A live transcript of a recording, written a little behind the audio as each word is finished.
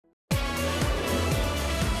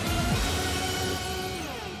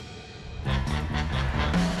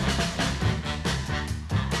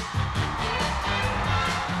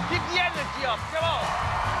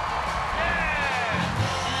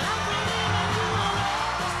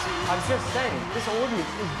I was just saying, this audience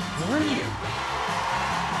is brilliant.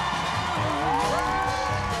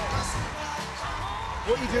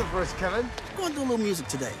 What are you doing for us, Kevin? I'm going to do a little music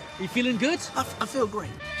today. Are you feeling good? I feel great.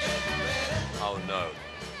 Oh, no.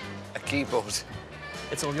 A keyboard.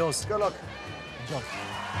 It's all yours. Good luck. Enjoy.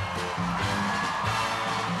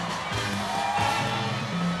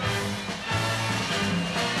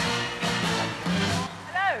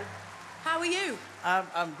 Hello. How are you?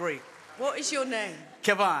 I'm great. What is your name?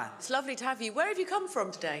 Kevon. It's lovely to have you. Where have you come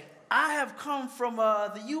from today? I have come from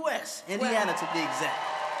the U.S., Indiana to be exact.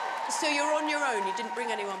 So you're on your own? You didn't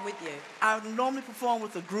bring anyone with you? I normally perform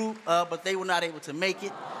with a group, but they were not able to make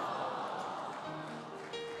it.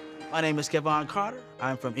 My name is Kevon Carter.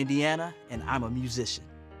 I'm from Indiana, and I'm a musician.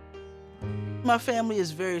 My family is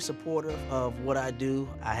very supportive of what I do.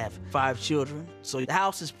 I have 5 children, so the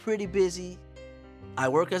house is pretty busy. I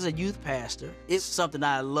work as a youth pastor. It's something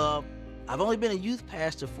I love. I've only been a youth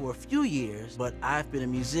pastor for a few years, but I've been a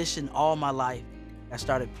musician all my life. I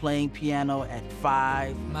started playing piano at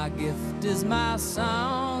 5. My gift is my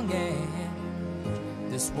song, and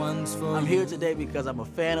this one's for I'm you. here today because I'm a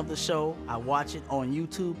fan of the show. I watch it on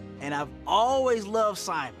YouTube, and I've always loved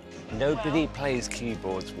Simon. Nobody plays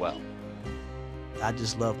keyboards well. I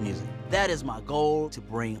just love music. That is my goal, to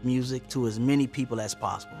bring music to as many people as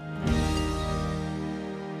possible.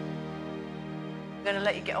 I'm going to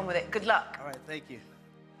let you get on with it. Good luck. All right, thank you.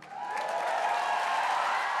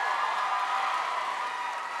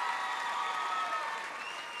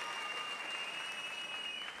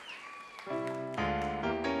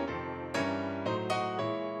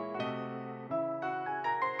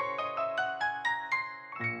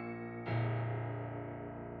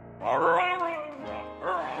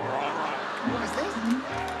 What is this?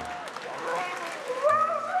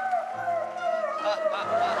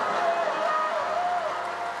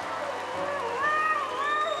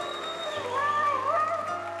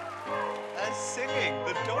 They're singing.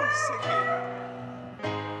 The dog's singing.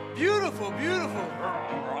 Beautiful, beautiful.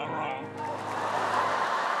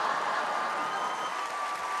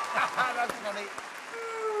 That's funny.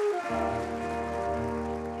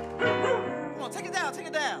 Come on, take it down, take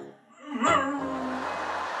it down.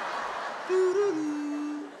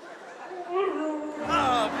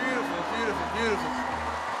 Oh, beautiful, beautiful, beautiful.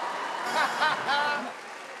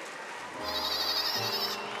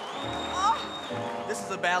 This is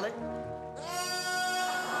a ballad.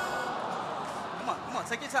 Come on,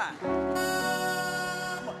 take your time.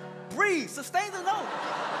 Come on, breathe, sustain the note.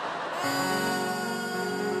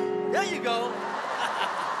 There you go.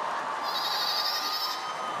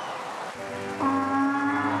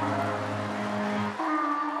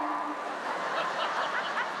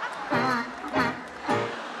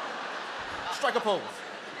 Strike a pose.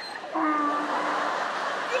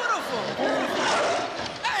 Beautiful, beautiful.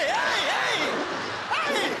 Hey, hey, hey!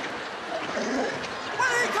 Hey! Where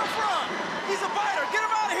did he come from? He's a biter. Get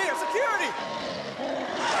him out of here. Security.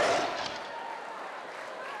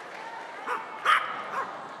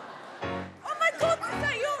 Oh, my God, is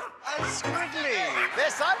that you? Squiggly.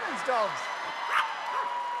 They're Simon's dogs.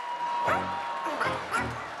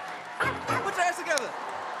 Put your hands together.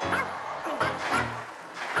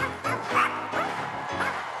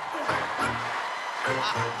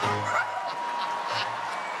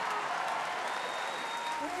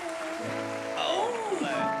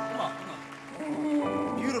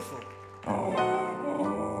 Beautiful.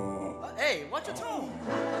 Hey, watch your tone.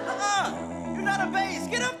 You're not a bass.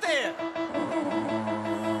 Get up there.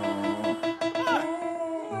 Come on.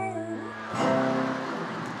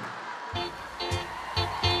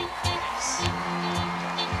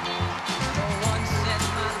 For once in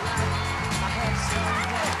my life, I had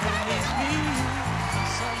someone who needs me,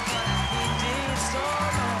 someone who did so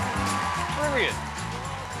wrong. Brilliant.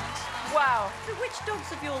 Wow. So which dogs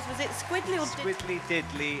of yours? Was it Squiddly or Squiddly,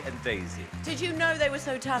 Diddly, and Daisy. Did you know they were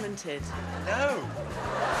so talented? No.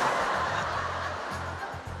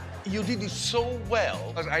 You did it so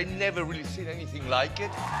well. I never really seen anything like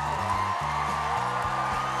it.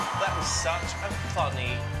 That was such a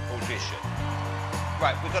funny audition.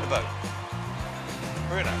 Right, we've got a vote.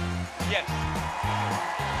 Bruno. Yes.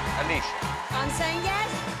 Alicia. I'm saying yes.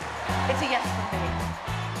 It's a yes for me.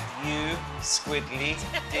 You, Squiddly,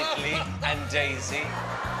 Diddly, and Daisy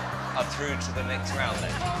are through to the next round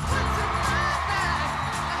then.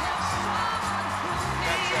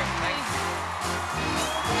 That's it, thank you.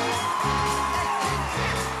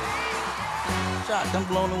 Shot, I'm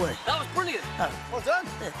blown away. That was brilliant. Well done.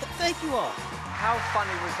 Thank you all. How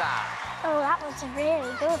funny was that? Oh, that was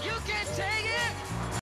really good. You can take it.